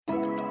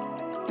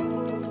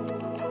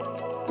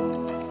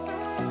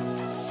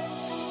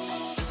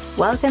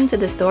Welcome to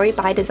the Story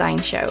by Design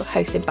show,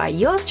 hosted by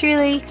yours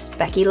truly,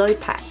 Becky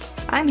Lloyd-Pack.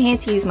 I'm here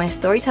to use my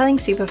storytelling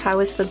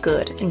superpowers for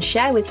good and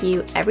share with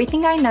you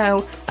everything I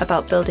know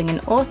about building an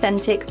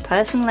authentic,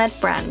 person-led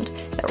brand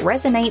that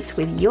resonates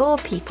with your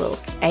people,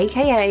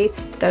 aka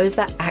those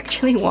that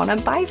actually want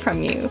to buy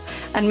from you,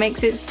 and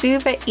makes it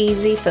super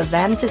easy for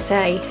them to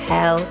say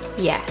hell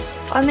yes.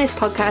 On this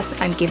podcast,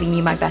 I'm giving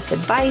you my best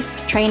advice,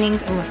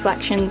 trainings, and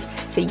reflections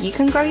so you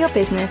can grow your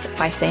business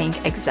by saying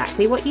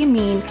exactly what you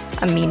mean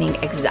and meaning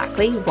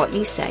exactly what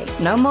you say.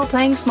 No more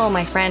playing small,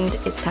 my friend.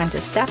 It's time to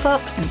step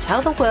up and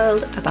tell the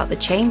world about the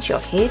change you're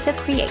here to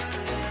create.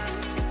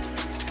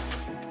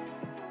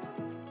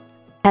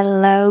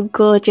 Hello,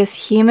 gorgeous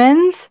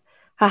humans.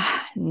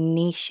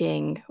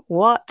 Niching.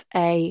 What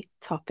a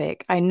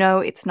topic. I know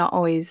it's not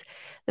always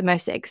the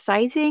most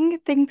exciting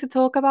thing to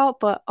talk about,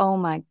 but oh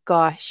my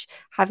gosh,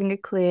 having a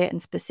clear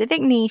and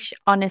specific niche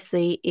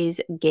honestly is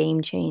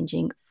game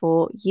changing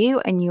for you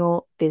and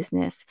your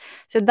business.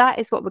 So that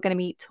is what we're going to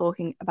be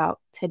talking about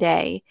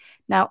today.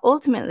 Now,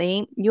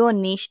 ultimately, your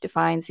niche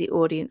defines the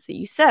audience that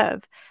you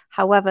serve.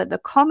 However, the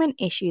common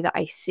issue that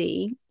I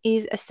see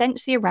is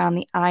essentially around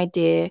the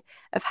idea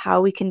of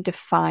how we can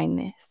define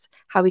this,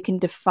 how we can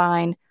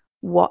define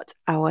what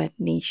our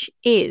niche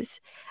is.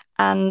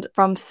 And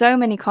from so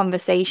many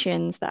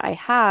conversations that I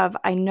have,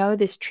 I know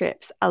this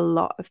trips a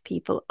lot of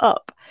people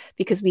up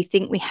because we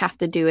think we have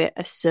to do it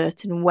a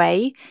certain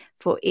way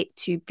for it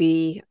to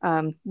be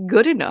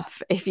good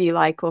enough, if you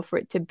like, or for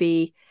it to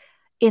be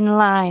in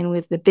line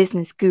with the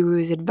business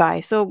guru's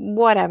advice or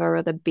whatever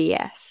other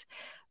BS.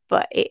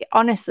 But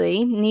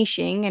honestly,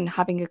 niching and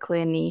having a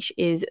clear niche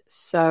is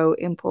so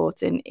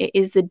important. It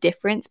is the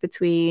difference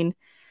between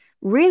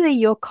really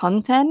your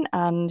content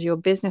and your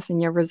business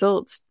and your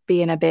results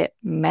being a bit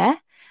meh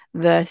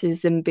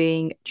versus them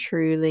being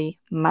truly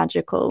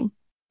magical.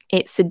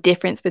 It's the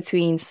difference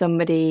between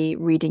somebody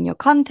reading your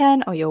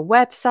content or your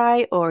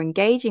website or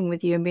engaging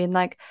with you and being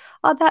like,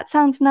 oh, that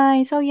sounds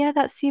nice. Oh, yeah,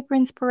 that's super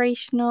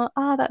inspirational.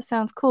 Oh, that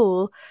sounds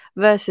cool.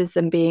 Versus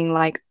them being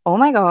like, oh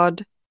my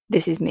God,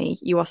 this is me.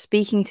 You are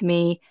speaking to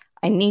me.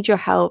 I need your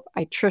help.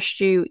 I trust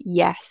you.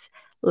 Yes,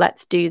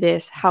 let's do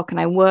this. How can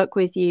I work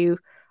with you?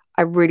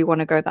 I really want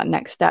to go that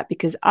next step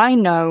because I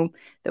know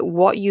that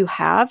what you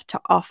have to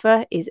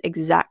offer is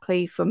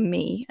exactly for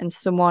me and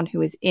someone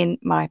who is in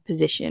my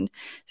position.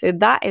 So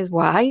that is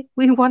why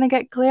we want to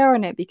get clear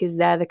on it, because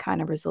they're the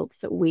kind of results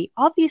that we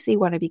obviously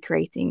want to be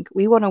creating.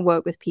 We want to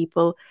work with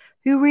people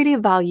who really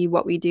value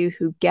what we do,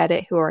 who get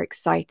it, who are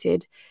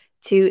excited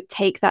to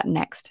take that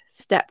next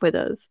step with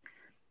us.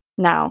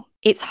 Now,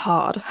 it's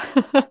hard.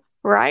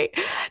 Right?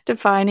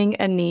 Defining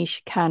a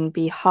niche can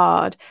be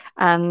hard.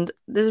 And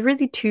there's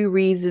really two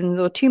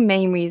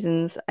main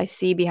reasons I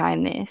see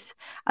behind this.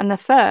 And the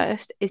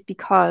first is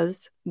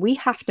because we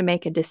have to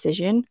make a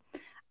decision,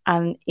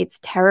 and it's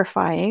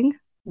terrifying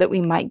that we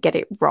might get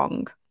it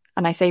wrong.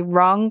 And I say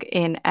wrong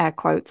in air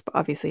quotes, but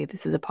obviously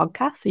this is a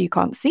podcast, so you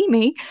can't see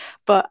me.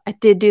 But I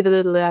did do the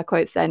little air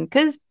quotes then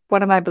because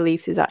one of my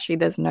beliefs is actually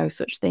there's no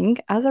such thing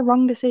as a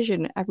wrong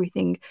decision.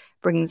 Everything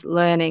brings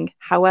learning.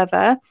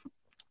 However,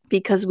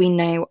 because we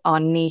know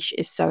our niche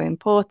is so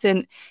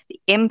important,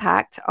 the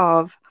impact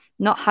of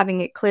not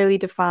having it clearly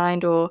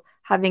defined or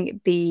having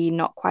it be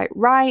not quite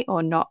right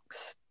or not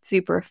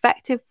super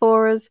effective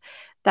for us,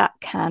 that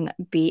can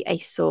be a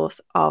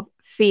source of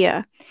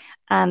fear.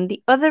 And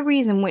the other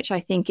reason which I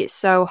think it's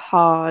so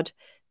hard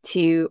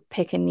to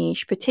pick a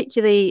niche,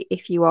 particularly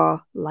if you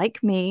are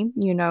like me,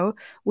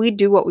 we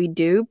do what we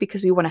do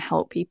because we want to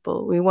help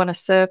people. We want to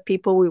serve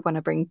people. We want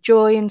to bring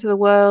joy into the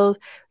world.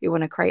 We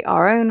want to create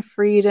our own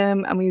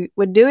freedom. And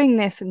we're doing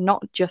this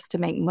not just to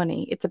make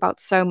money. It's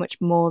about so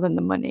much more than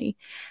the money.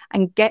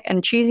 And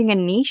choosing a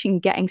niche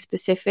and getting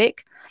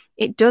specific,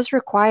 it does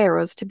require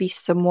us to be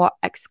somewhat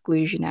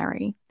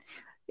exclusionary.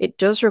 It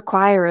does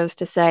require us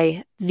to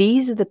say,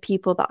 these are the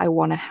people that I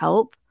want to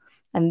help.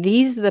 And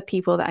these are the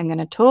people that I'm going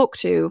to talk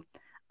to.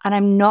 And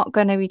I'm not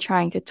going to be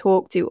trying to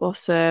talk to or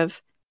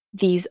serve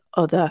these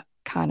other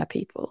kind of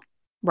people,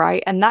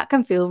 right? And that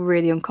can feel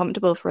really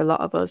uncomfortable for a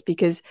lot of us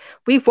because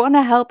we want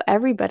to help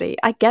everybody.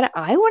 I get it.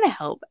 I want to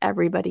help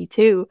everybody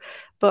too.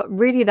 But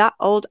really that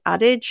old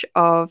adage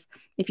of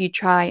if you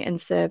try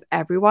and serve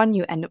everyone,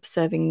 you end up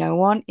serving no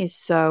one is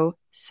so,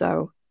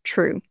 so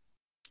true.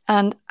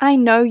 And I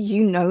know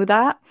you know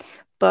that,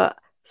 but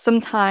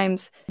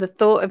sometimes the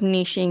thought of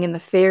niching and the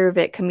fear of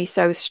it can be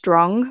so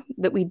strong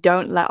that we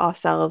don't let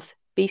ourselves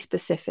be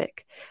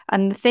specific.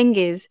 And the thing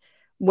is,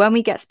 when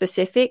we get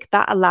specific,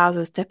 that allows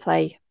us to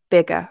play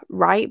bigger,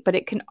 right? But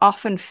it can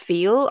often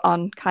feel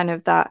on kind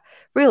of that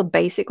real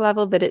basic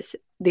level that it's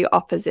the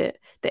opposite,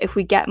 that if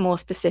we get more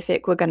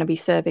specific, we're going to be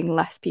serving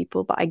less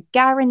people. But I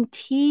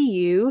guarantee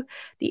you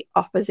the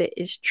opposite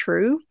is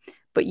true,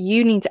 but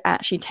you need to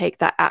actually take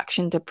that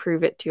action to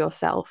prove it to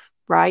yourself.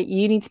 Right?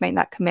 You need to make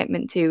that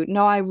commitment to,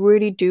 no, I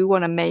really do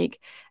want to make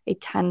a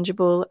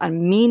tangible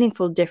and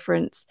meaningful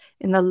difference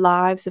in the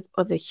lives of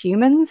other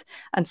humans.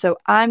 And so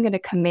I'm going to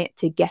commit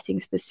to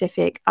getting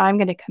specific. I'm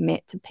going to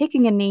commit to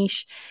picking a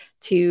niche,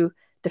 to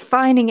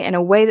defining it in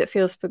a way that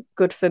feels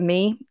good for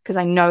me, because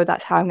I know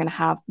that's how I'm going to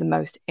have the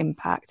most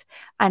impact.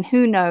 And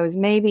who knows,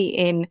 maybe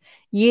in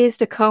years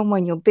to come,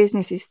 when your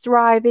business is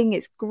thriving,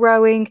 it's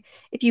growing,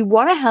 if you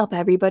want to help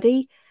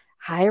everybody,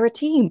 hire a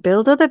team,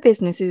 build other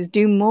businesses,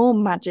 do more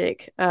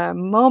magic,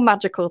 more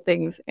magical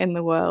things in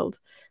the world.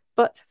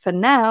 But for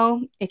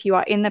now, if you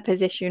are in the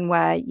position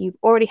where you've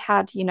already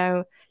had,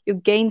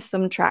 you've gained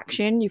some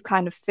traction, you've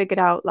kind of figured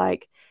out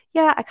like,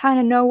 yeah, I kind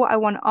of know what I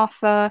want to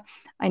offer.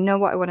 I know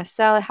what I want to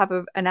sell. I have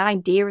an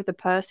idea of the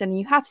person.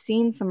 You have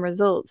seen some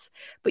results,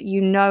 but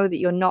you know that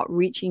you're not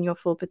reaching your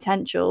full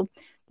potential.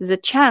 There's a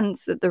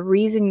chance that the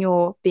reason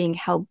you're being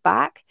held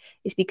back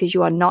is because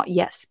you are not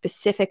yet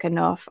specific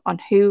enough on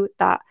who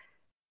that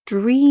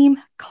dream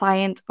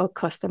client or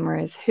customer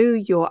is, who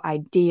your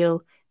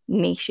ideal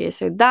niche is.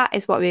 So that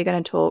is what we're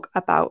going to talk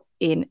about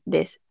in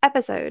this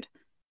episode.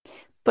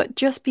 But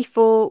just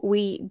before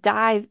we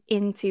dive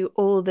into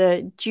all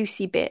the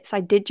juicy bits,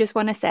 I did just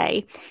want to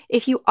say,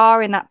 if you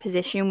are in that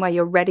position where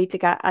you're ready to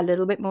get a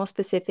little bit more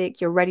specific,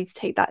 you're ready to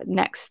take that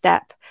next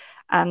step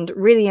and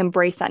really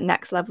embrace that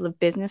next level of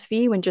business for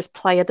you and just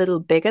play a little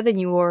bigger than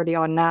you already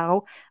are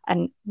now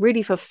and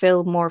really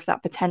fulfill more of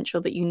that potential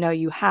that you know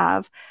you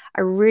have, I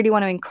really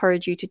want to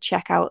encourage you to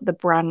check out the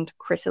Brand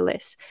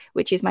Chrysalis,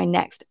 which is my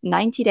next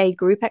 90-day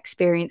group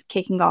experience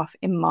kicking off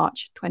in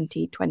March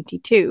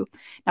 2022.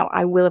 Now,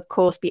 I will, of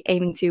course, be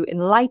aiming to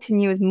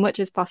enlighten you as much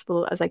as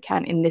possible as I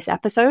can in this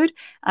episode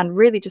and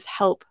really just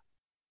help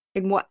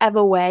in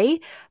whatever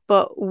way.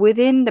 But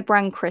within the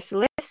Brand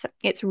Chrysalis,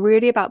 it's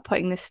really about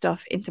putting this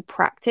stuff into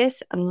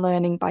practice and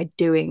learning by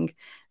doing,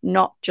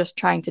 not just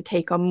trying to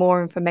take on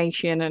more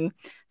information and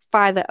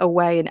file it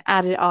away and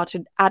add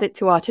it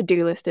to our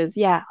to-do list as,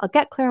 yeah, I'll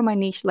get clear on my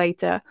niche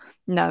later.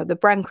 No, the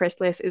Brand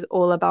Chrysalis is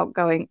all about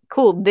going,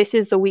 cool, this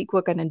is the week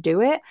we're going to do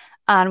it,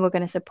 and we're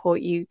going to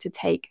support you to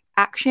take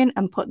action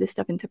and put this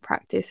stuff into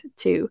practice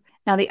too.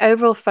 Now, the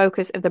overall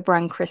focus of the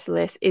Brand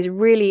Chrysalis is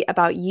really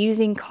about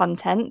using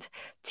content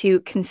to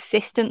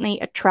consistently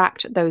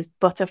attract those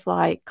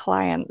butterfly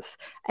clients,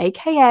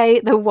 aka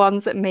the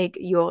ones that make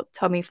your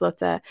tummy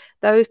flutter,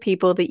 those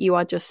people that you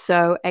are just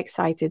so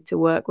excited to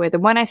work with.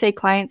 And when I say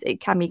clients, it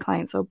can be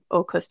clients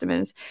or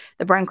customers.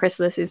 The Brand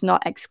Chrysalis is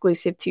not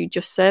exclusive to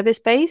just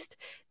service-based.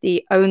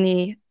 The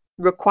only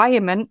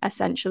requirement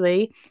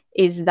essentially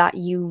is that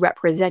you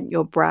represent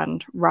your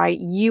brand, right?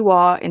 You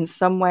are in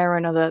some way or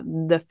another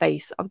the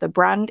face of the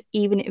brand,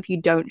 even if you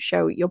don't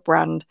show your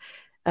brand,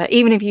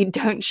 even if you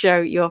don't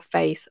show your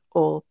face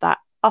all that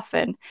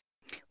often.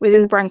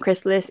 Within the Brand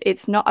Chrysalis,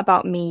 it's not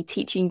about me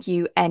teaching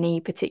you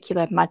any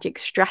particular magic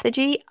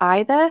strategy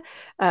either.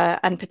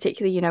 And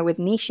particularly, with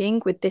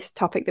niching, with this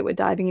topic that we're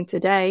diving into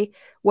today,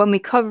 when we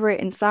cover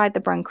it inside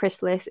the Brand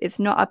Chrysalis, it's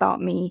not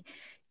about me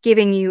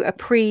giving you a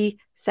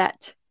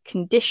preset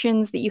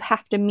conditions that you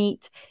have to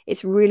meet.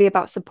 It's really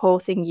about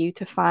supporting you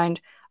to find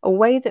a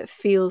way that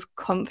feels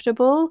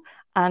comfortable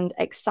and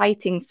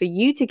exciting for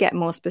you to get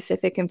more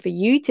specific and for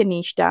you to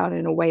niche down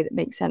in a way that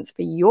makes sense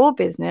for your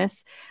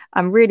business,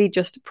 and really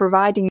just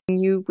providing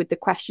you with the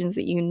questions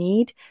that you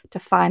need to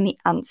find the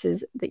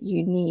answers that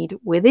you need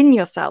within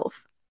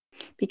yourself.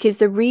 Because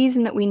the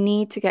reason that we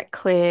need to get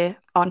clear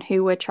on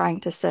who we're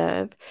trying to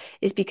serve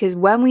is because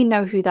when we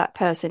know who that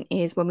person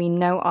is, when we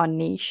know our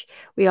niche,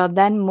 we are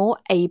then more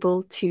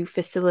able to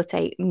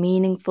facilitate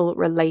meaningful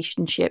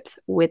relationships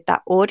with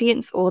that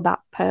audience or that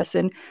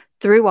person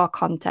through our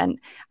content.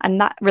 And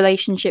that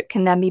relationship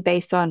can then be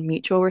based on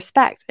mutual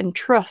respect and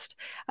trust.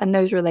 And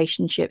those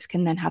relationships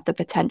can then have the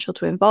potential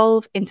to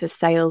evolve into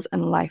sales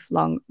and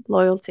lifelong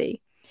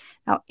loyalty.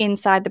 Now,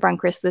 inside the Brand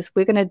Chrysalis,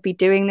 we're going to be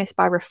doing this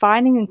by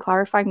refining and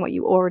clarifying what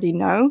you already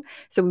know.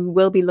 So we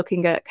will be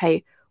looking at,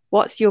 okay,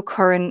 what's your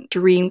current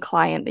dream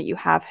client that you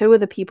have? Who are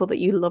the people that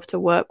you love to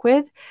work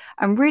with?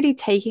 And really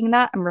taking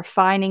that and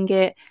refining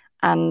it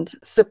and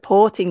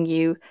supporting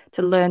you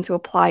to learn to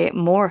apply it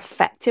more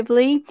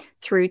effectively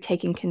through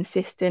taking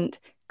consistent,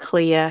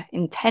 clear,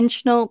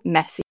 intentional,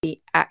 messy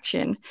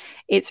action.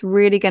 It's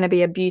really going to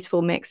be a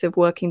beautiful mix of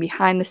working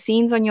behind the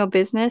scenes on your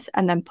business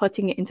and then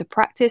putting it into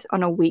practice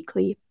on a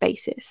weekly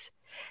basis.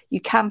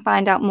 You can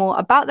find out more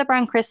about the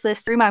Brand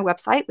Chrysalis through my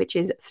website, which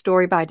is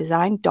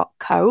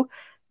storybydesign.co.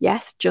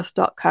 Yes, just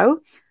 .co.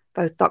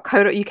 Both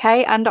 .co.uk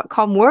and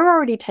 .com were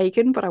already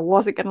taken, but I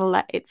wasn't going to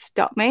let it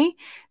stop me.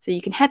 So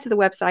you can head to the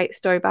website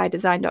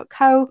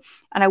storybydesign.co,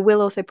 and I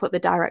will also put the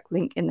direct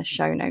link in the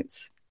show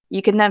notes.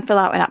 You can then fill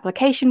out an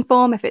application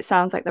form if it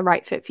sounds like the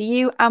right fit for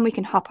you, and we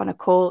can hop on a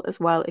call as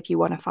well if you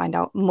want to find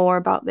out more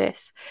about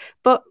this.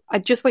 But I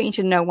just want you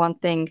to know one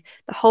thing: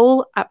 the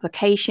whole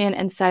application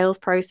and sales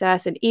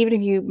process, and even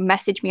if you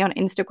message me on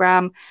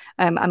Instagram,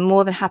 I'm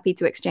more than happy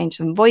to exchange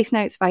some voice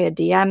notes via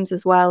DMs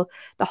as well.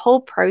 The whole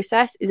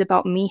process is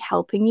about me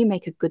helping you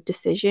make a good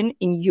decision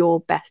in your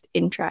best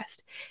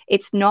interest.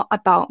 It's not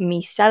about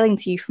me selling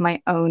to you for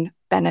my own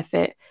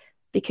benefit.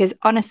 Because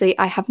honestly,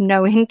 I have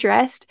no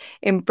interest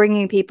in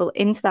bringing people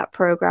into that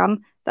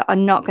program that are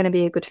not going to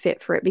be a good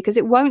fit for it, because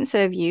it won't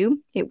serve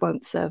you, it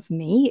won't serve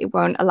me, it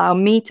won't allow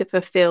me to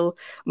fulfill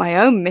my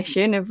own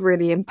mission of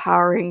really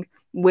empowering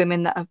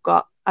women that have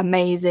got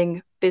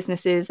amazing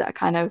businesses that are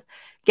kind of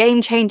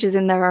game changers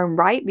in their own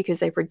right because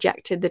they've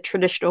rejected the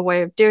traditional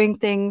way of doing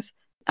things.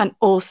 And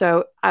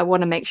also, I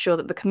want to make sure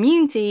that the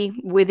community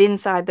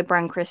inside the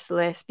Brand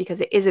Chrysalis,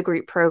 because it is a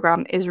group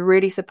program, is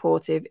really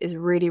supportive, is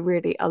really,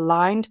 really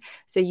aligned.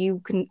 So you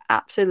can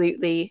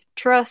absolutely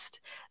trust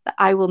that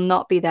I will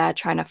not be there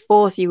trying to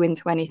force you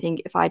into anything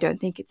if I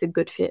don't think it's a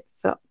good fit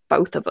for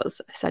both of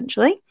us,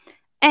 essentially.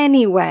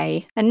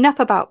 Anyway, enough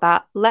about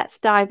that. Let's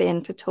dive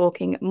into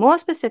talking more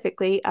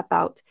specifically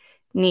about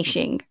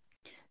niching.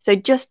 So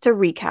just to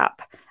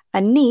recap,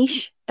 a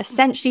niche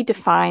essentially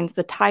defines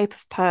the type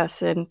of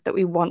person that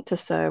we want to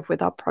serve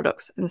with our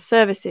products and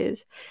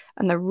services.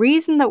 And the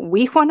reason that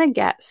we want to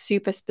get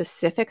super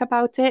specific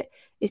about it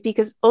is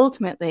because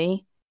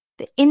ultimately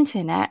the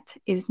internet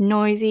is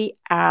noisy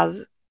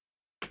as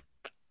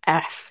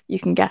F. You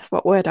can guess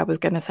what word I was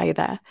going to say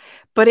there.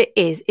 But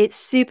it's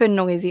super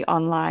noisy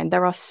online.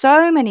 There are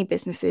so many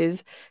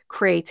businesses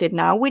created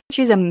now, which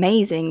is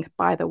amazing,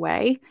 by the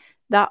way,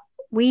 that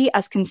we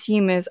as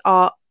consumers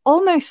are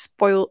almost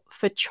spoiled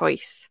for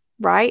choice,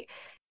 right?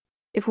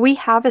 If we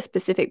have a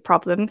specific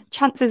problem,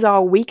 chances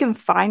are we can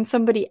find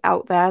somebody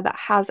out there that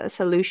has a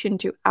solution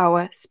to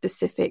our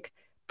specific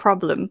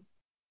problem.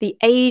 The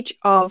age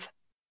of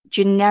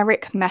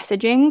generic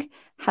messaging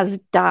has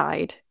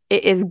died.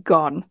 It is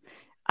gone.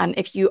 And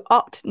if you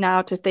opt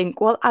now to think,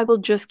 well, I will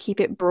just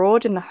keep it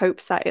broad in the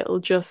hopes that it'll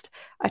just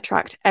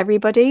attract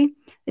everybody,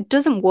 it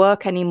doesn't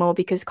work anymore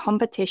because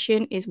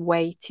competition is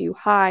way too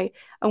high.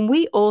 And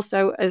we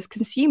also, as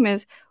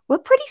consumers, we're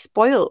pretty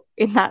spoiled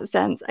in that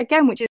sense,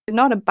 again, which is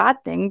not a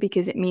bad thing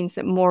because it means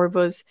that more of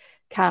us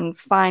can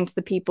find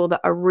the people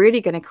that are really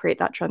going to create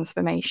that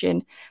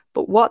transformation.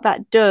 But what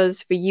that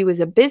does for you as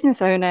a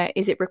business owner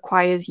is it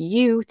requires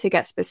you to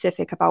get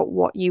specific about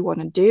what you want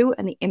to do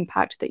and the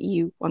impact that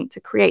you want to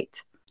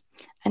create.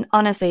 And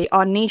honestly,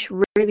 our niche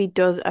really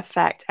does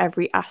affect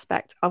every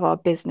aspect of our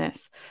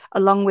business,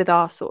 along with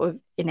our sort of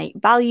innate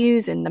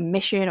values and the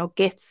mission or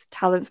gifts,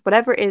 talents,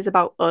 whatever it is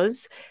about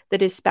us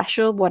that is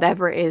special,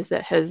 whatever it is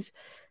that has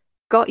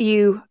got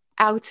you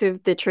out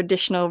of the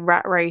traditional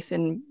rat race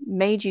and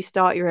made you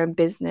start your own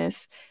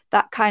business,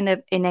 that kind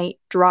of innate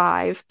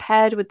drive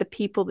paired with the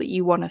people that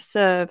you want to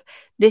serve,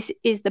 this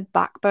is the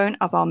backbone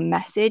of our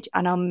message,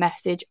 and our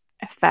message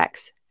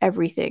affects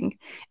everything.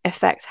 It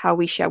affects how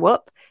we show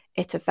up.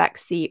 It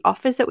affects the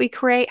offers that we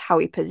create, how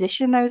we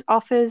position those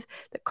offers,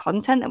 the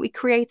content that we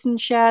create and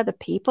share, the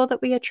people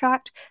that we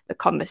attract, the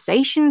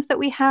conversations that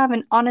we have,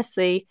 and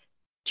honestly,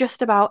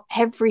 just about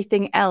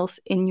everything else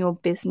in your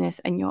business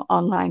and your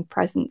online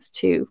presence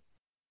too.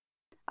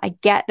 I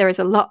get there is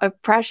a lot of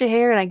pressure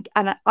here, and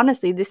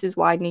honestly, this is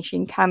why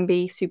niching can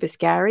be super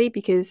scary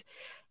because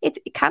it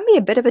can be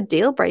a bit of a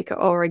deal breaker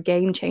or a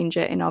game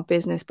changer in our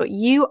business, but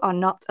you are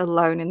not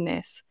alone in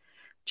this.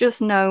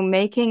 Just know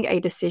making a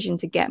decision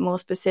to get more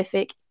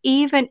specific,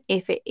 even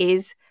if it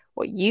is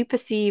what you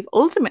perceive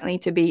ultimately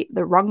to be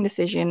the wrong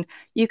decision,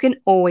 you can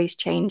always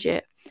change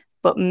it.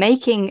 But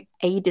making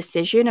a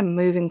decision and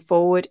moving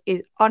forward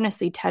is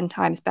honestly 10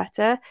 times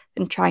better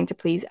than trying to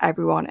please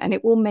everyone, and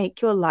it will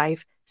make your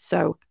life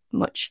so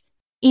much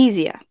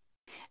easier.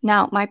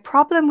 Now, my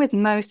problem with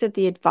most of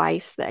the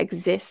advice that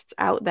exists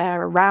out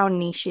there around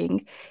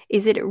niching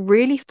is that it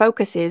really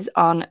focuses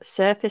on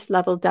surface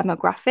level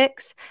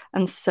demographics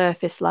and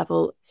surface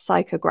level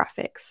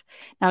psychographics.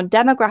 Now,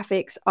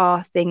 demographics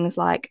are things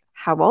like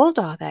how old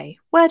are they?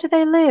 Where do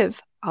they live?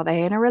 Are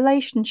they in a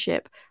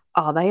relationship?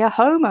 Are they a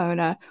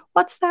homeowner?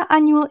 What's their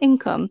annual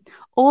income?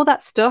 All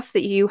that stuff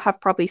that you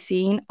have probably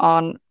seen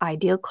on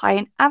ideal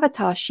client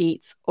avatar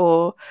sheets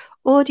or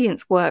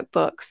audience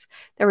workbooks.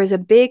 There is a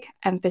big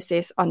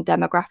emphasis on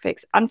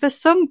demographics. And for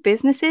some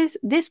businesses,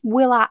 this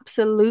will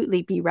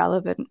absolutely be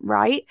relevant,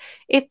 right?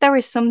 If there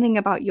is something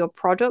about your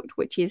product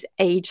which is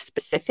age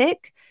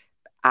specific,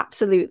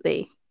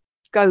 absolutely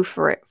go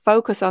for it.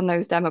 Focus on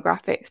those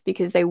demographics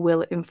because they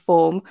will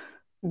inform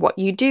what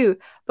you do.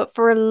 But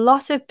for a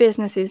lot of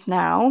businesses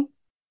now,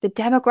 the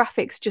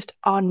demographics just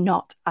are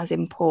not as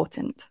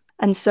important.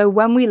 And so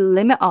when we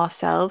limit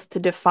ourselves to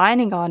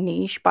defining our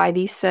niche by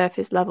these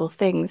surface level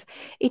things,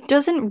 it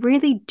doesn't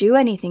really do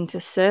anything to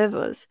serve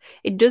us.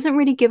 It doesn't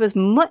really give us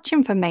much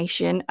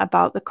information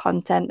about the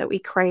content that we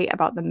create,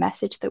 about the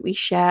message that we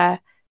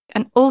share,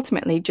 and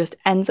ultimately just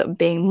ends up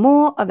being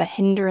more of a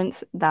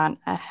hindrance than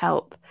a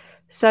help.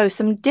 So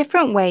some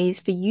different ways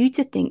for you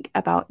to think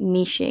about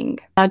niching.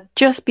 Now,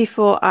 just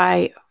before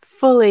I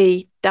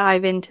fully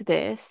dive into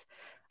this,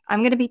 I'm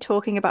going to be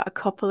talking about a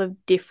couple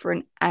of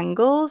different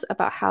angles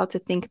about how to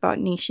think about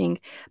niching,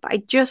 but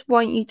I just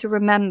want you to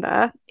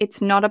remember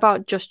it's not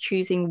about just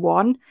choosing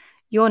one.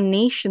 Your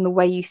niche and the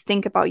way you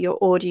think about your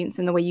audience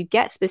and the way you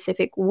get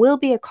specific will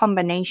be a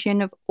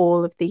combination of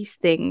all of these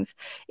things.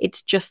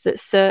 It's just that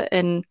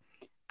certain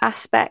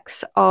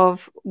aspects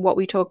of what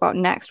we talk about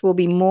next will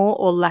be more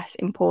or less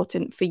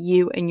important for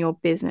you and your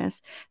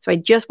business. So I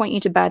just want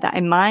you to bear that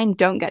in mind.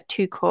 Don't get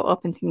too caught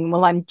up in thinking,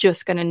 well, I'm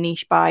just going to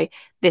niche by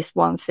this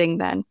one thing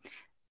then.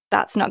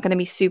 That's not going to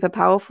be super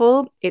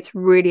powerful. It's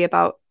really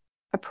about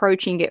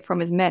approaching it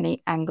from as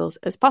many angles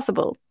as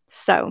possible.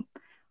 So,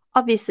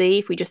 obviously,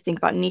 if we just think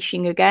about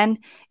niching again,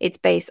 it's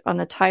based on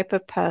the type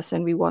of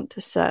person we want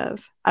to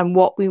serve and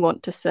what we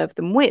want to serve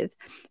them with.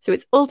 So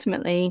it's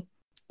ultimately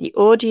the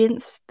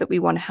audience that we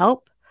want to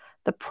help,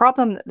 the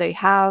problem that they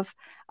have,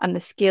 and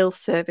the skill,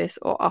 service,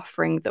 or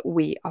offering that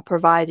we are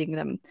providing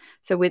them.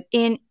 So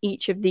within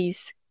each of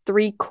these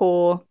three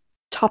core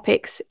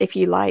topics, if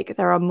you like,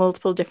 there are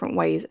multiple different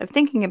ways of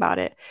thinking about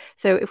it.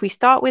 So if we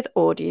start with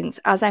audience,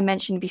 as I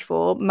mentioned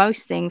before,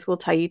 most things will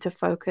tell you to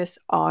focus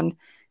on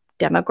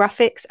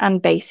demographics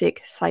and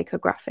basic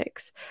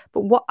psychographics.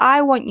 But what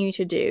I want you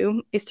to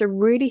do is to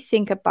really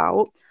think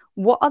about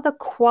what are the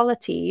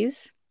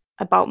qualities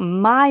about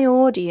my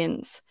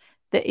audience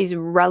that is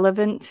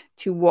relevant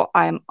to what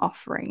I'm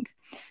offering.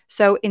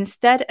 So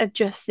instead of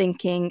just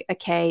thinking,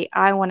 okay,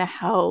 I want to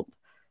help,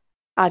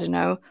 I don't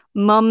know,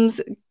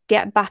 mums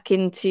get back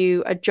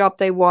into a job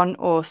they want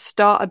or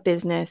start a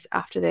business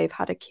after they've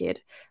had a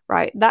kid,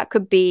 right? That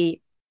could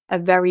be a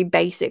very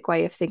basic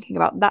way of thinking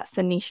about that's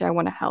the niche I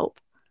want to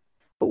help.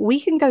 But we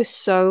can go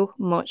so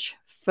much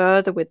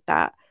further with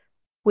that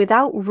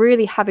without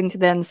really having to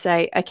then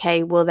say,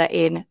 okay, well, they're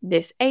in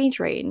this age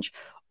range,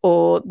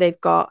 or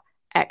they've got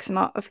X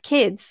amount of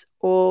kids,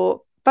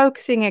 or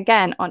focusing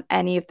again on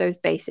any of those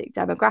basic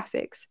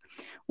demographics.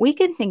 We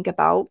can think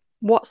about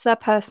what's their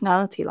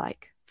personality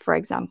like, for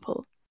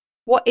example.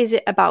 What is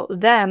it about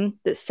them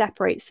that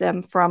separates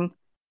them from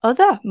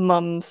other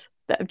mums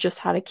that have just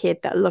had a kid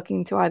that are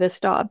looking to either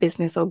start a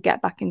business or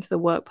get back into the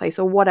workplace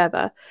or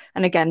whatever?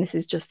 And again, this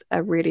is just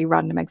a really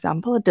random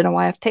example. I don't know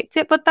why I've picked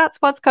it, but that's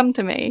what's come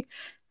to me.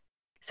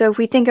 So if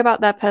we think about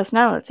their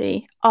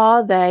personality,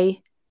 are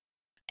they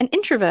an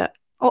introvert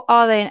or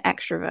are they an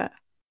extrovert?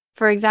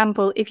 For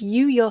example, if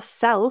you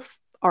yourself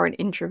are an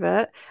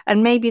introvert,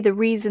 and maybe the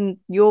reason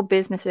your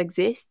business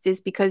exists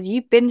is because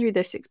you've been through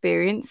this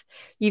experience,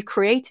 you've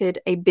created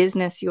a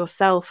business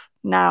yourself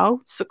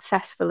now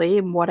successfully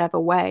in whatever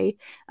way,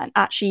 and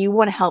actually you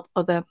want to help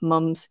other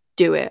mums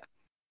do it.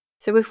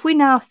 So if we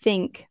now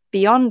think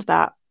beyond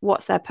that,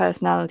 what's their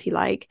personality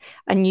like?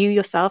 And you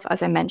yourself,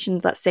 as I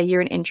mentioned, let's say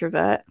you're an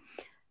introvert,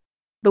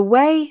 the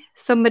way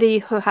somebody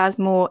who has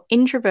more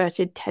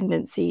introverted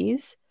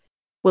tendencies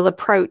will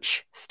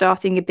approach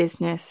starting a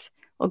business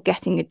or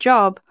getting a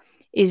job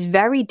is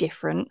very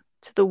different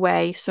to the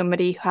way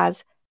somebody who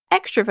has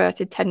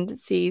extroverted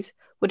tendencies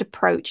would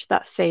approach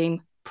that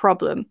same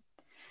problem.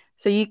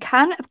 So you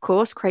can, of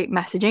course, create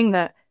messaging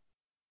that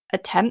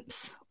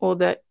attempts or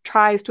that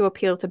tries to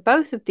appeal to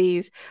both of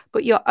these,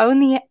 but you're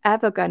only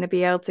ever going to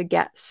be able to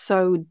get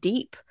so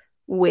deep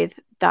with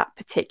that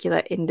particular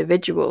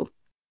individual.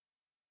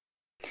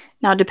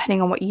 Now,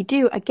 depending on what you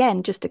do,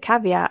 again, just a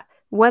caveat,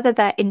 whether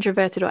they're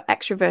introverted or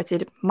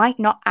extroverted might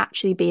not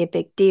actually be a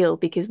big deal,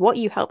 because what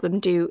you help them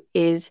do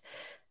is,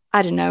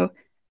 I don't know,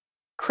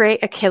 create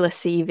a killer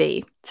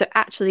CV. So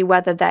actually,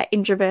 whether they're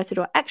introverted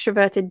or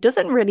extroverted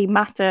doesn't really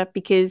matter,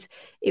 because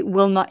it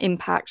will not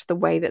impact the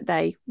way that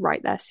they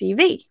write their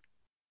CV.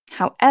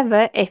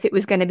 However, if it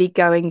was going to be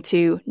going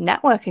to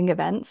networking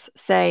events,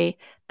 say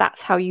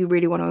that's how you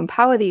really want to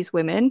empower these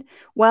women,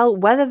 well,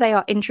 whether they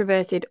are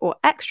introverted or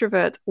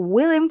extrovert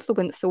will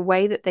influence the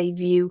way that they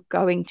view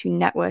going to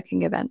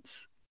networking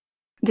events.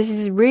 This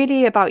is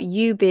really about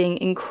you being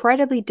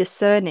incredibly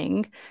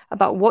discerning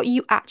about what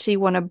you actually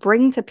want to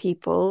bring to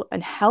people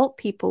and help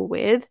people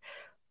with.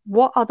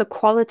 What are the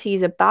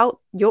qualities about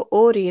your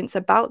audience,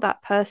 about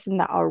that person,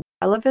 that are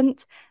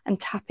relevant, and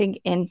tapping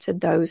into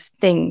those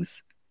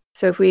things.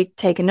 So if we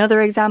take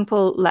another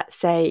example, let's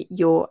say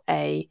you're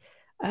a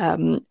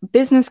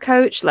business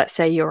coach, let's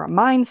say you're a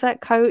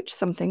mindset coach,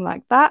 something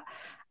like that,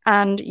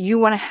 and you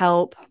want to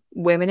help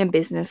women in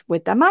business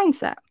with their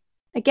mindset.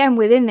 Again,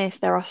 within this,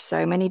 there are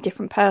so many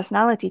different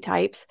personality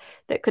types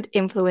that could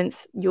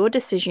influence your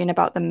decision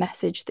about the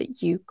message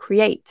that you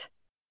create.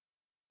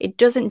 It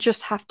doesn't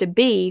just have to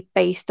be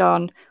based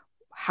on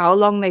how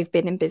long they've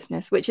been in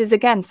business, which is,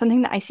 again,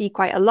 something that I see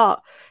quite a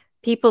lot.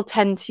 People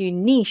tend to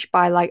niche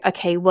by like,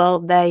 okay, well,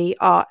 they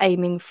are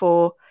aiming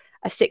for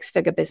a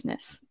 6-figure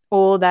business,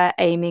 or they're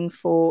aiming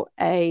for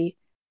a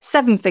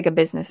 7-figure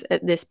business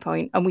at this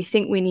point, and we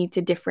think we need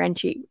to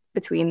differentiate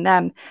between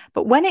them.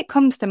 But when it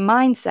comes to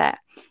mindset,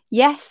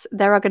 yes,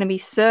 there are going to be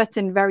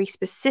certain very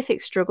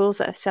specific struggles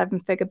that a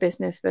 7-figure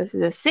business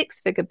versus a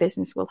 6-figure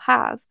business will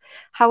have.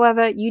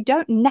 However, you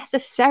don't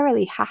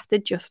necessarily have to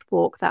just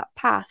walk that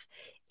path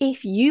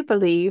if you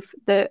believe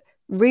that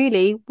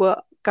really we're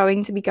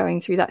going to be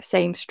going through that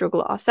same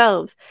struggle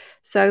ourselves.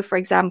 So, for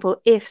example,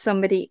 if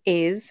somebody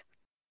is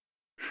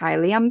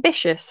highly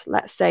ambitious,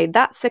 let's say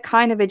that's the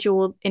kind of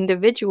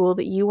individual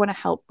that you want to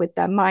help with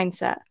their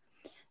mindset.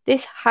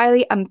 This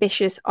highly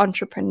ambitious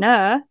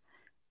entrepreneur,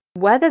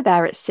 whether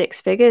they're at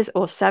 6 figures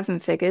or 7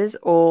 figures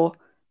or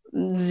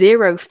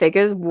 0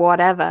 figures,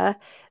 whatever,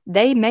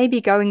 they may be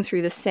going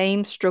through the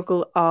same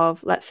struggle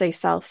of, let's say,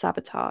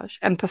 self-sabotage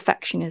and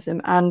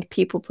perfectionism and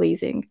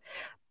people-pleasing,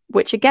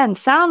 which again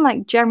sound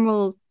like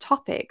general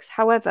topics.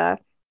 However,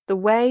 the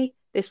way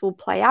this will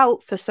play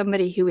out for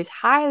somebody who is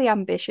highly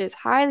ambitious,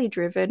 highly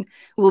driven,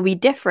 will be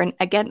different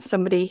against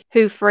somebody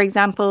who, for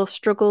example,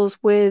 struggles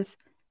with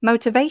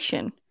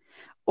motivation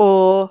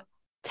or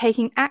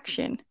taking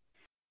action.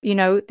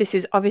 This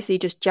is obviously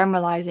just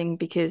generalizing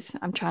because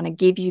I'm trying to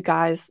give you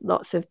guys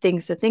lots of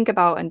things to think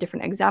about and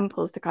different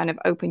examples to kind of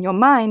open your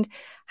mind.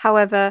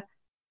 However,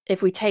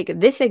 if we take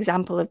this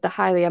example of the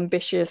highly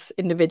ambitious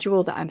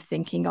individual that I'm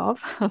thinking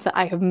of, that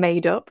I have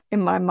made up in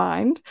my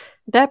mind,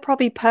 they're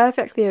probably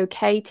perfectly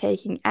okay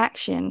taking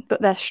action,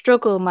 but their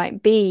struggle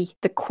might be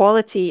the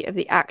quality of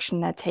the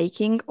action they're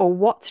taking or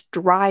what's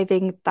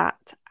driving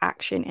that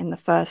action in the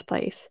first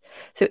place.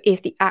 So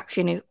if the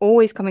action is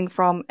always coming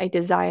from a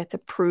desire to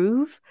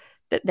prove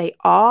that they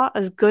are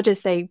as good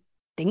as they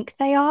think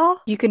they are,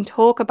 you can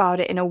talk about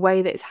it in a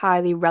way that is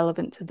highly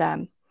relevant to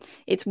them.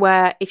 It's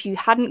where if you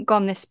hadn't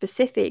gone this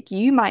specific,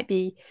 you might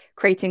be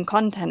creating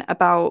content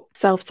about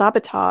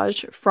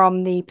self-sabotage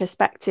from the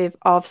perspective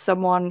of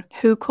someone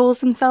who calls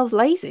themselves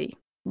lazy,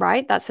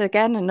 right? That's,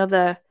 again,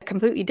 another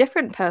completely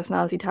different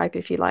personality type,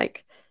 if you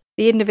like.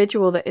 The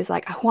individual that is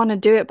like, I want to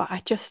do it, but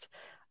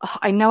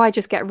I know I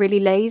just get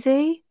really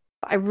lazy,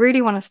 but I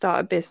really want to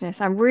start a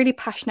business. I'm really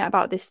passionate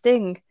about this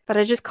thing, but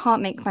I just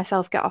can't make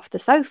myself get off the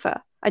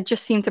sofa. I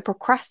just seem to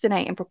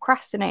procrastinate and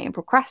procrastinate and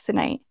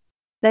procrastinate.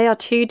 They are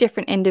two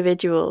different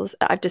individuals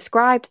that I've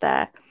described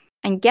there,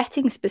 and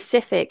getting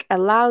specific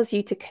allows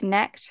you to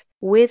connect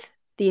with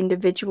the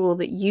individual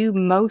that you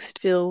most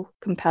feel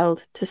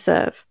compelled to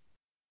serve.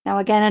 Now,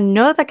 again,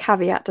 another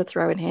caveat to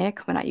throw in here,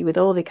 coming at you with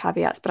all the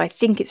caveats, but I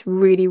think it's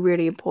really,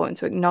 really important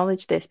to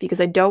acknowledge this because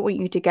I don't want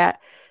you to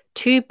get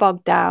too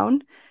bogged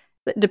down.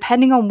 But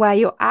depending on where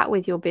you're at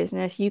with your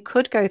business, you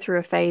could go through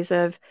a phase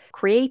of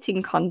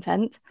creating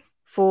content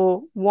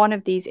for one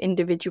of these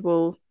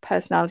individual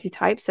personality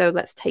types. So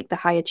let's take the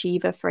high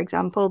achiever, for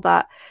example,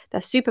 that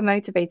they're super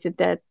motivated,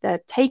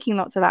 they're taking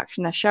lots of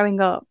action, they're showing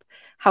up.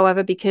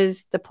 However,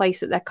 because the place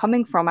that they're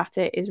coming from at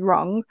it is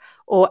wrong,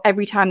 or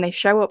every time they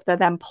show up, they're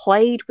then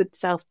plagued with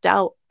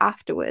self-doubt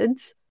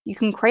afterwards, you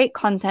can create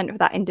content for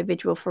that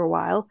individual for a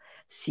while,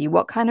 see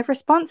what kind of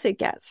response it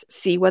gets,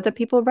 see whether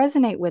people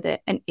resonate with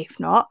it. And if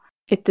not,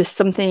 if there's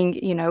something,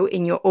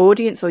 in your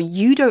audience or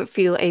you don't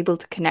feel able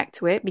to connect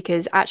to it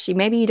because actually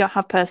maybe you don't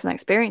have personal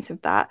experience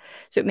of that,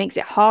 so it makes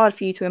it hard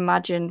for you to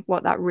imagine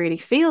what that really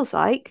feels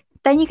like,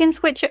 then you can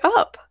switch it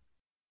up.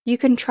 You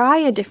can try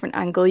a different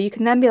angle. You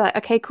can then be like,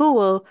 okay, cool,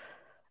 well,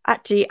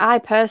 actually, I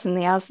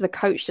personally, as the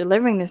coach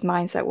delivering this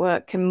mindset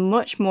work, can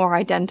much more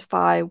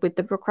identify with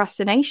the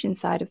procrastination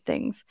side of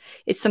things.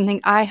 It's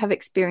something I have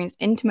experienced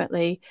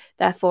intimately.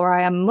 Therefore,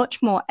 I am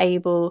much more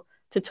able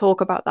to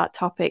talk about that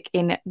topic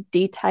in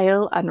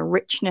detail and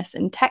richness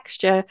and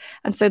texture.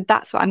 And so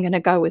that's what I'm going to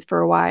go with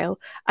for a while.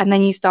 And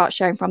then you start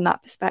sharing from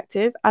that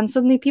perspective, and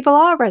suddenly people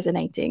are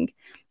resonating.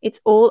 It's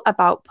all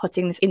about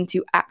putting this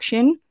into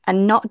action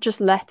and not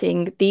just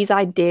letting these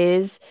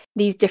ideas,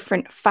 these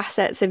different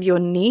facets of your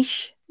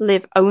niche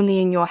live only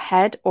in your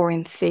head or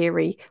in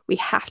theory. We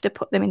have to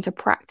put them into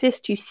practice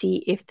to see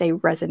if they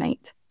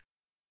resonate.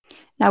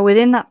 Now,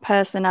 within that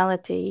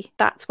personality,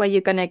 that's where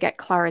you're going to get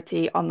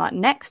clarity on that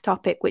next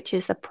topic, which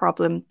is the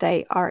problem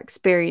they are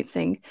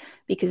experiencing,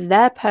 because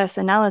their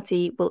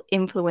personality will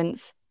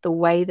influence the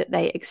way that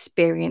they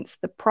experience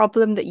the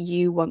problem that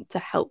you want to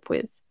help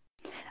with.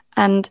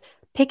 And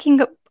picking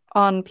up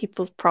on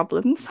people's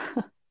problems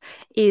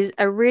is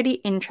a really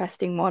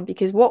interesting one,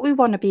 because what we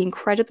want to be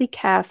incredibly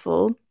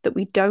careful that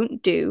we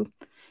don't do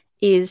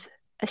is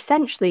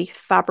essentially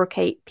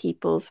fabricate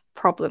people's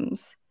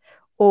problems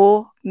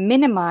or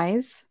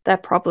minimize their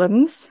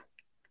problems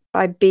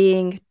by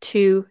being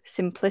too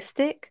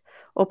simplistic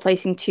or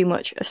placing too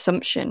much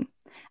assumption.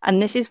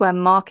 And this is where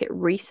market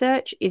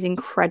research is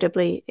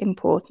incredibly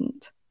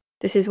important.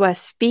 This is where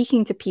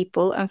speaking to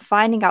people and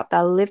finding out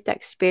their lived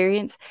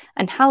experience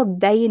and how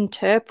they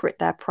interpret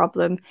their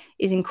problem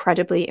is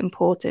incredibly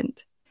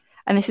important.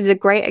 And this is a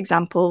great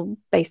example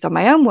based on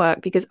my own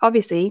work, because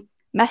obviously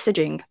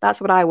messaging, that's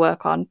what I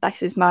work on.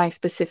 This is my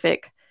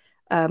specific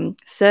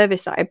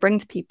service that I bring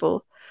to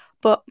people.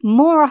 But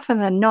more often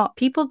than not,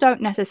 people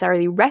don't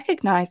necessarily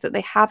recognize that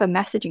they have a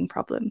messaging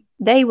problem.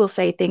 They will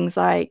say things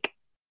like,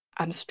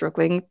 I'm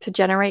struggling to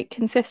generate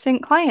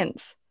consistent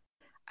clients.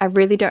 I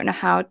really don't know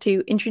how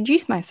to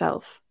introduce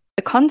myself.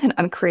 The content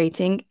I'm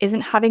creating isn't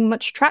having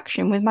much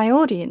traction with my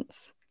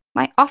audience.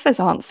 My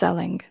offers aren't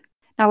selling.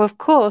 Now, of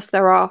course,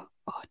 there are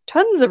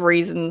tons of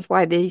reasons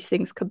why these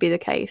things could be the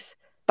case.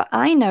 But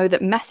I know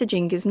that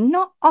messaging is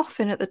not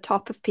often at the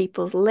top of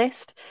people's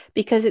list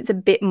because it's a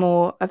bit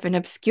more of an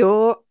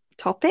obscure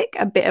topic,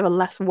 a bit of a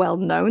less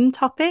well-known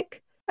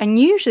topic, and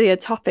usually a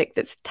topic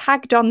that's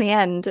tagged on the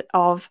end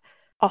of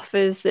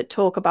offers that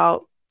talk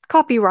about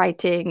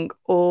copywriting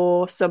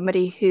or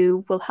somebody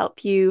who will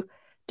help you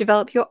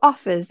develop your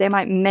offers. They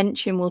might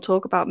mention, we'll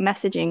talk about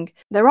messaging.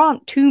 There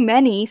aren't too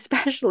many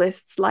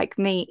specialists like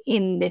me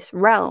in this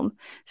realm.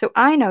 So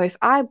I know if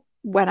I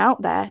went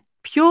out there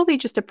purely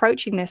just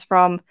approaching this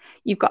from,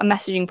 you've got a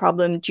messaging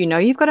problem. Do you know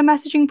you've got a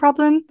messaging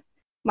problem?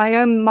 My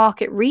own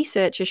market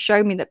research has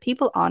shown me that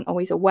people aren't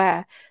always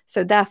aware.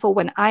 So therefore,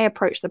 when I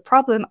approach the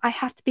problem, I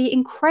have to be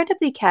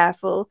incredibly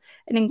careful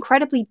and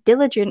incredibly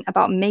diligent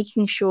about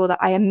making sure that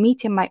I am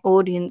meeting my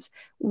audience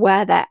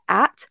where they're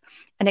at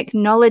and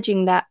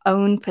acknowledging their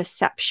own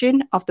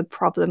perception of the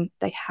problem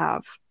they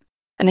have.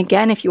 And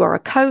again, if you are a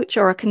coach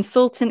or a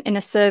consultant in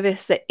a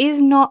service that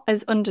is not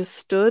as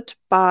understood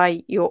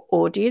by your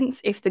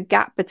audience, if the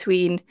gap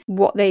between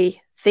what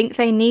they think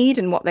they need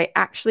and what they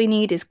actually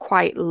need is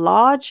quite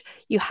large,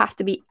 you have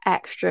to be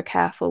extra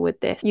careful with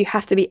this. You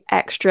have to be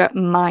extra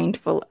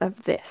mindful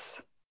of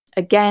this.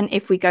 Again,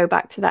 if we go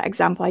back to that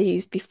example I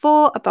used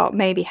before about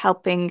maybe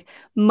helping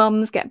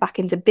mums get back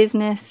into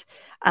business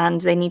and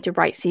they need to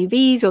write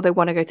CVs or they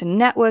want to go to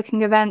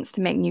networking events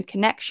to make new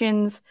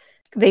connections,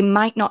 they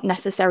might not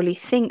necessarily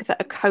think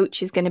that a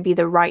coach is going to be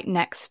the right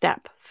next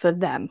step for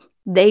them.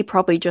 They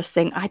probably just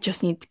think, I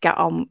just need to get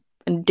on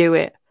and do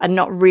it, and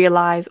not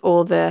realize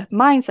all the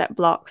mindset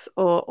blocks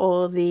or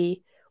all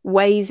the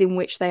ways in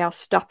which they are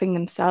stopping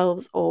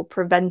themselves or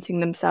preventing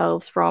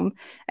themselves from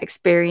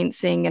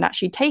experiencing and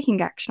actually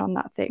taking action on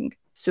that thing.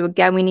 So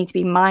again, we need to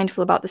be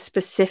mindful about the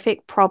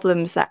specific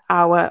problems that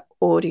our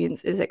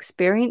audience is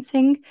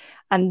experiencing,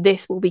 and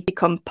this will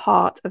become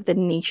part of the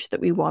niche that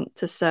we want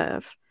to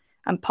serve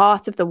and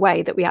part of the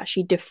way that we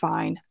actually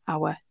define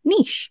our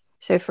niche.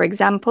 So for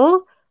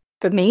example,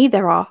 for me,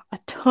 there are a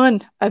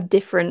ton of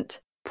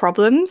different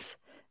problems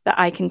that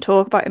I can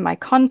talk about in my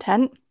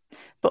content.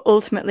 But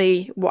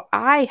ultimately, what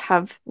I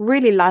have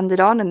really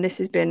landed on, and this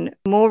has been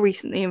more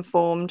recently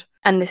informed,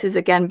 and this has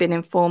again been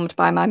informed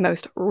by my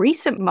most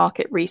recent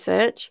market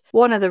research,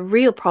 one of the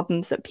real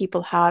problems that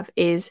people have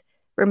is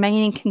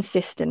remaining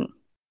consistent.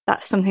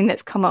 That's something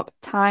that's come up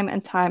time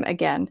and time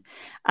again.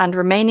 And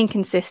remaining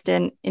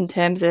consistent in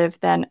terms of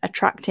then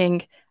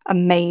attracting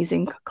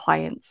amazing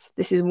clients.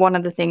 This is one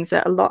of the things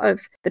that a lot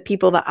of the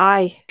people that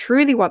I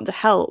truly want to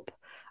help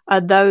are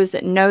those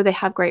that know they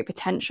have great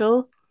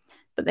potential,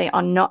 but they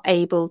are not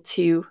able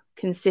to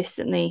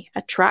consistently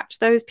attract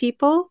those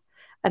people.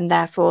 And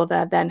therefore,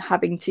 they're then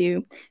having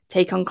to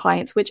take on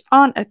clients which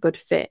aren't a good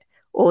fit,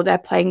 or they're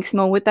playing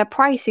small with their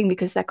pricing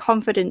because their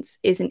confidence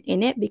isn't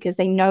in it, because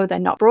they know they're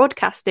not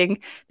broadcasting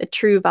the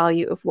true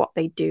value of what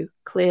they do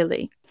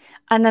clearly.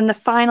 And then the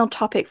final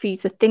topic for you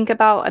to think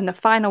about, and the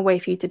final way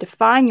for you to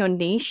define your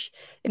niche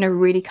in a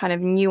really kind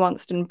of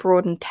nuanced and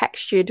broad and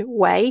textured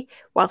way,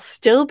 while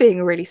still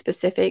being really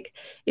specific,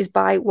 is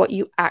by what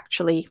you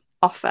actually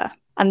offer.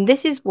 And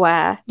this is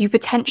where you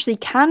potentially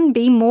can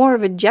be more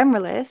of a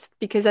generalist,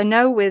 because I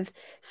know with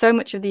so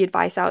much of the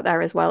advice out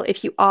there as well,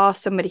 if you are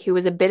somebody who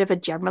is a bit of a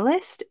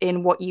generalist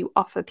in what you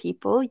offer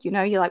people, you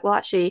know, you're like, well,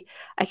 actually,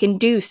 I can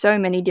do so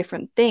many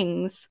different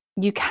things.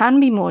 You can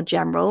be more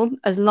general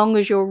as long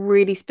as you're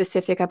really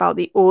specific about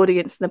the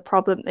audience and the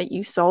problem that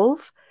you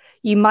solve.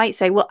 You might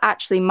say, well,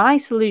 actually, my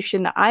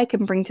solution that I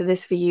can bring to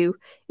this for you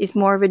is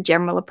more of a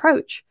general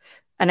approach.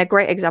 And a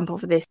great example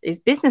for this is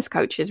business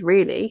coaches,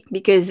 really,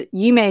 because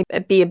you may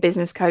be a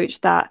business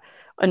coach that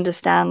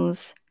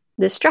understands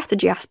the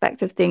strategy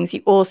aspect of things.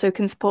 You also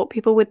can support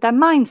people with their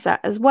mindset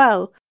as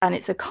well. And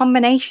it's a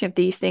combination of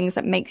these things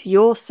that makes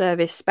your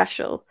service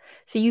special.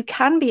 So you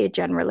can be a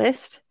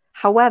generalist.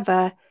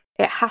 However,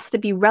 it has to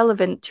be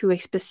relevant to a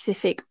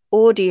specific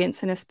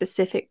audience and a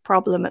specific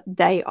problem that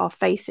they are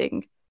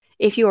facing.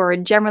 If you are a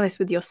generalist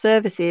with your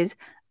services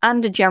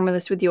and a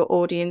generalist with your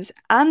audience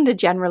and a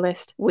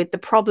generalist with the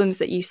problems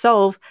that you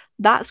solve,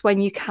 that's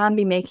when you can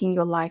be making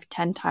your life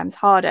 10 times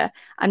harder.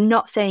 I'm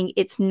not saying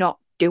it's not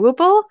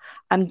doable.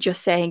 I'm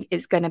just saying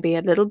it's going to be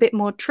a little bit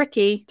more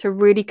tricky to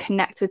really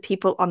connect with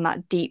people on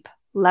that deep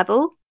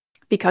level,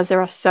 because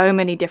there are so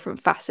many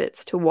different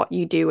facets to what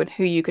you do and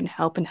who you can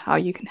help and how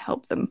you can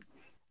help them.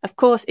 Of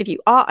course, if you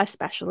are a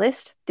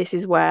specialist, this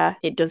is where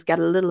it does get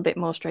a little bit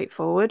more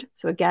straightforward.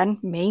 So again,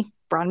 me,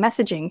 brand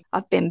messaging.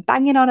 I've been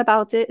banging on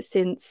about it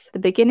since the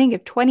beginning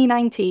of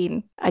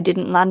 2019. I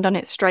didn't land on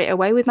it straight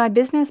away with my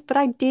business, but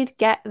I did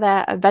get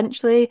there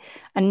eventually.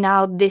 And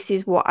now this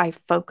is what I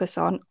focus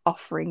on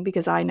offering,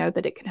 because I know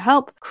that it can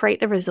help create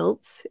the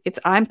results.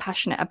 I'm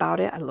passionate about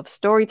it. I love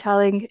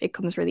storytelling. It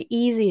comes really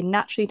easy and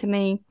naturally to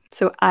me.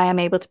 So I am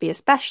able to be a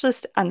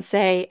specialist and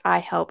say I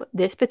help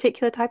this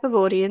particular type of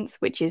audience,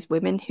 which is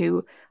women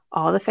who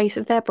are the face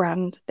of their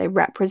brand. They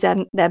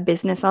represent their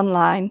business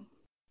online.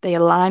 They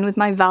align with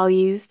my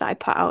values that I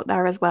put out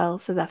there as well.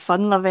 So they're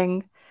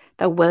fun-loving,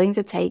 they're willing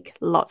to take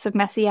lots of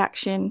messy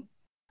action,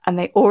 and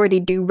they already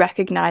do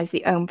recognize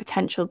the own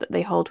potential that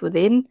they hold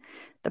within.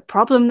 The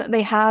problem that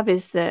they have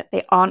is that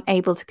they aren't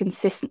able to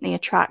consistently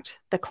attract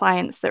the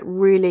clients that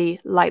really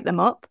light them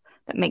up,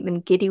 that make them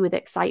giddy with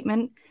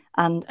excitement.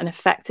 And an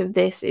effect of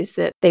this is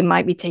that they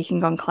might be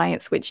taking on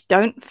clients which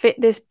don't fit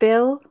this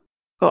bill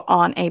or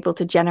aren't able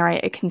to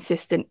generate a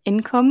consistent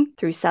income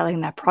through selling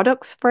their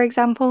products, for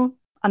example.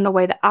 And the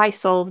way that I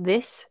solve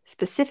this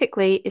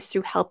specifically is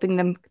through helping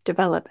them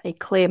develop a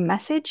clear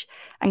message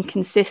and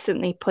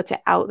consistently put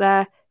it out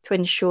there to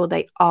ensure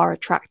they are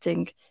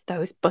attracting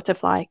those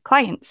butterfly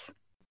clients.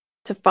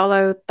 To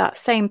follow that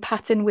same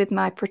pattern with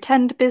my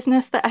pretend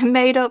business that I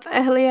made up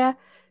earlier,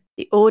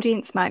 The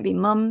audience might be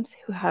mums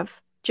who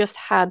have just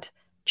had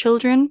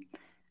children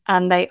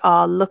and they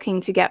are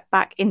looking to get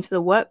back into the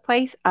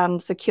workplace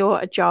and secure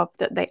a job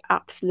that they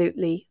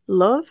absolutely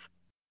love.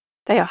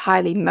 They are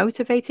highly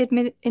motivated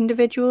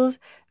individuals.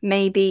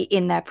 Maybe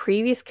in their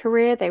previous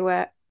career, they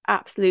were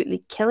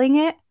absolutely killing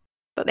it,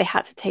 but they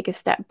had to take a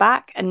step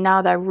back. And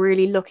now they're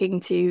really looking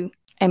to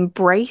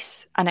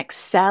embrace and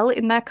excel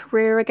in their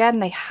career again.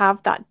 They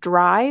have that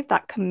drive,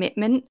 that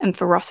commitment and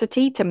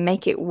ferocity to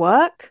make it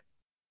work.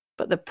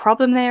 But the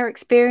problem they're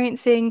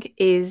experiencing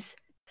is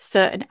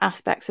certain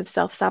aspects of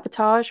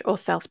self-sabotage or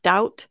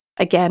self-doubt.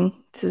 Again,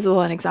 this is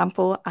all an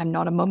example. I'm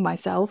not a mum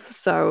myself,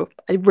 so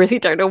I really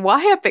don't know why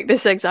I picked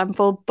this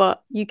example,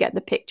 but you get the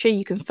picture.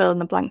 You can fill in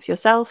the blanks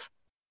yourself.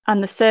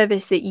 And the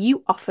service that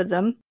you offer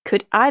them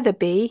could either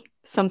be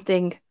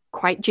something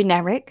quite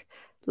generic,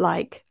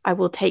 like I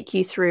will take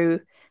you through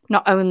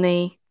not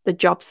only the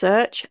job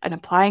search and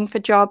applying for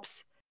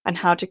jobs and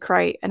how to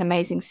create an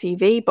amazing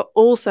CV, but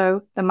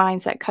also the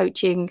mindset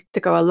coaching to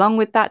go along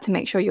with that to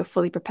make sure you're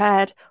fully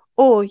prepared.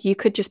 Or you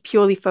could just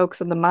purely focus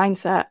on the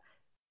mindset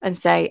and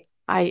say,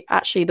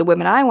 the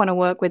women I want to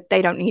work with,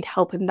 they don't need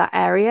help in that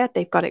area.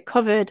 They've got it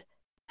covered.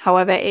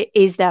 However, it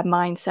is their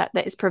mindset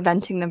that is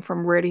preventing them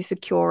from really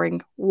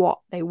securing what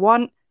they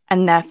want.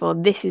 And therefore,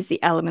 this is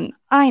the element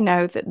I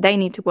know that they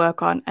need to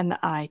work on and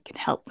that I can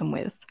help them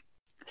with.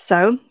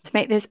 So to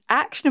make this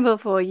actionable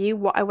for you,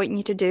 what I want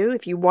you to do,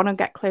 if you want to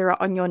get clearer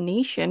on your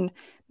niche and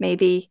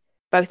maybe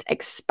both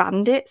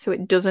expand it so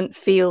it doesn't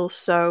feel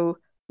so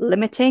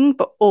limiting,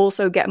 but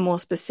also get more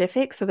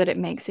specific so that it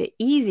makes it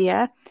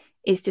easier,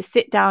 is to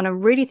sit down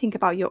and really think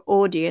about your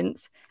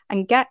audience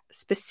and get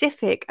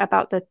specific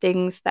about the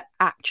things that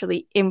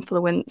actually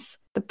influence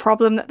the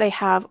problem that they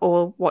have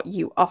or what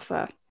you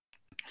offer.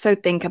 So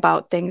think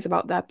about things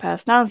about their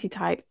personality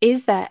type.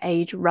 Is their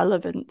age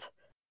relevant?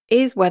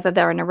 Is whether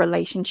they're in a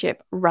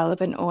relationship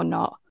relevant or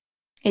not?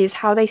 Is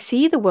how they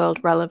see the world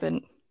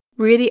relevant?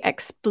 Really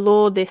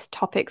explore this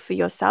topic for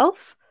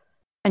yourself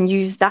and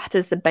use that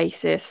as the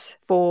basis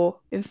for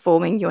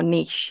informing your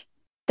niche.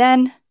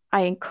 Then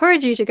I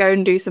encourage you to go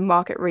and do some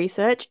market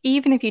research.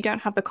 Even if you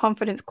don't have the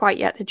confidence quite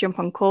yet to jump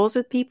on calls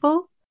with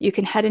people, you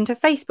can head into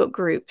Facebook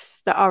groups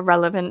that are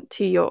relevant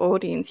to your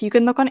audience. You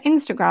can look on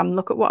Instagram,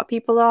 look at what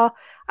people are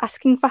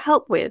asking for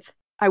help with.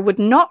 I would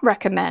not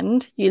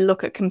recommend you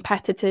look at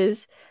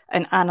competitors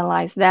and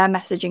analyze their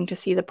messaging to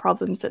see the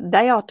problems that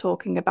they are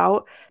talking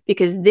about,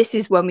 because this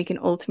is when we can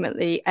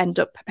ultimately end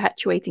up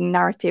perpetuating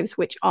narratives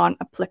which aren't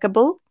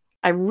applicable.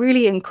 I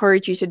really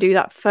encourage you to do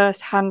that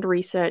first-hand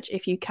research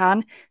if you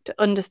can, to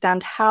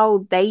understand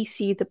how they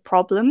see the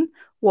problem,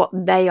 what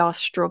they are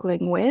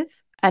struggling with,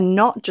 and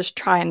not just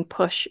try and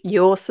push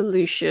your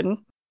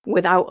solution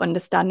without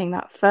understanding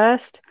that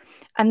first.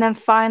 And then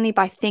finally,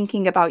 by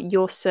thinking about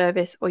your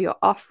service or your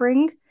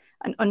offering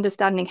and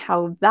understanding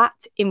how that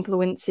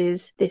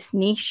influences this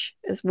niche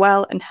as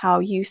well and how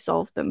you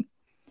solve them.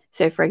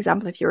 So for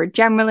example, if you're a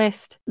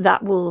generalist,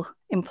 that will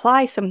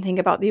imply something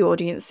about the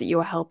audience that you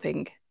are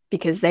helping,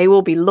 because they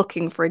will be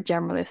looking for a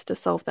generalist to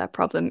solve their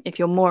problem. If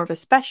you're more of a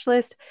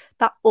specialist,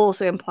 that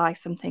also implies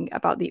something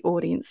about the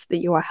audience that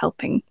you are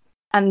helping.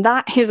 And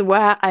that is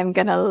where I'm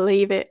going to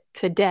leave it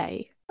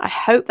today. I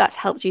hope that's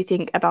helped you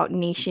think about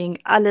niching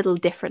a little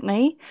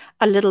differently,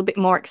 a little bit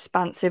more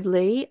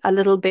expansively, a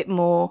little bit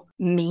more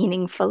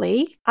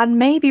meaningfully, and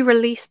maybe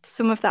released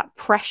some of that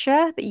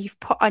pressure that you've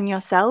put on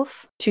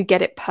yourself to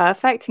get it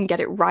perfect and get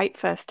it right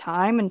first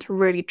time, and to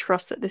really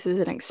trust that this is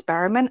an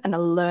experiment and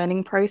a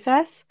learning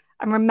process.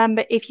 And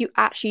remember, if you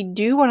actually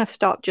do want to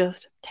stop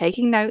just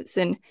taking notes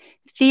and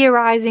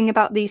theorizing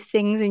about these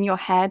things in your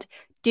head,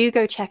 do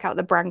go check out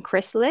the brand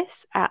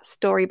chrysalis at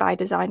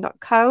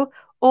storybydesign.co,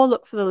 or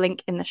look for the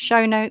link in the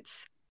show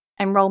notes.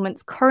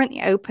 Enrollment's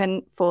currently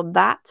open for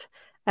that,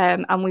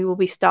 and we will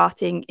be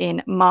starting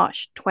in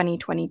March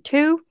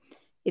 2022.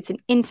 It's an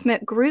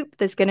intimate group.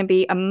 There's going to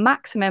be a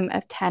maximum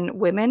of 10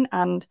 women,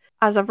 and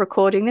as of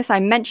recording this,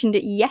 I mentioned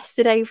it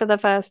yesterday for the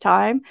first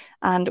time,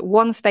 and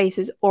one space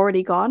is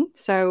already gone.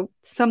 So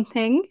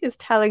something is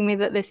telling me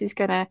that this is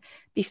going to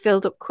be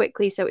filled up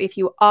quickly. So if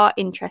you are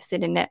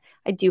interested in it,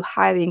 I do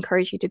highly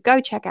encourage you to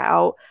go check it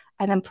out.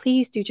 And then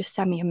please do just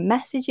send me a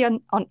message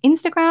on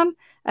Instagram.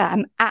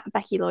 I'm at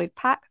Becky Lloyd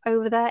Pack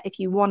over there. If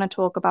you want to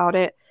talk about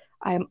it,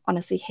 I am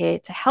honestly here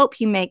to help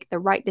you make the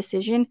right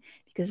decision,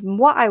 because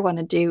what I want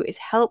to do is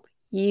help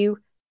you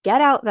get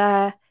out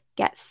there,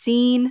 get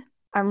seen,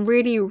 and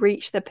really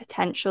reach the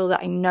potential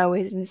that I know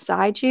is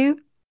inside you.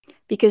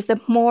 Because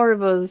the more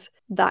of us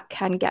that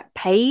can get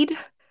paid,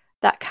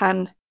 that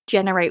can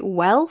generate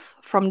wealth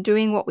from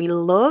doing what we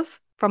love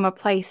from a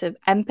place of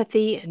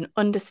empathy and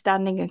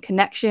understanding and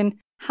connection,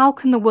 how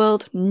can the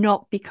world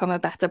not become a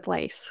better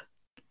place?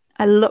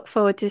 I look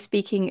forward to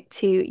speaking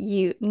to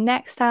you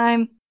next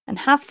time, and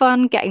have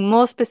fun getting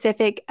more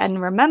specific.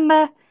 And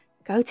remember,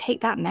 go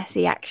take that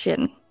messy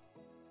action.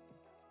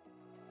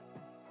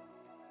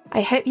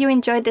 I hope you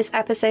enjoyed this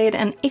episode,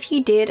 and if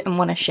you did and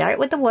want to share it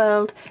with the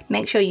world,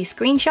 make sure you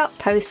screenshot,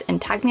 post,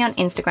 and tag me on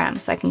Instagram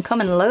so I can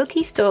come and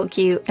low-key stalk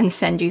you and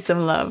send you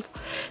some love.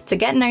 To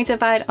get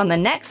notified on the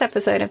next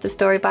episode of the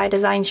Story by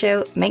Design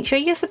Show, make sure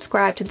you're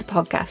subscribed to the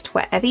podcast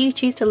wherever you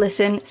choose to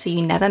listen so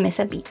you never miss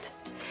a beat.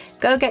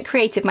 Go get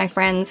creative, my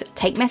friends,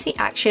 take messy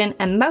action,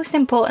 and most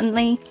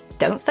importantly,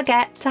 don't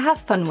forget to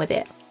have fun with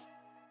it.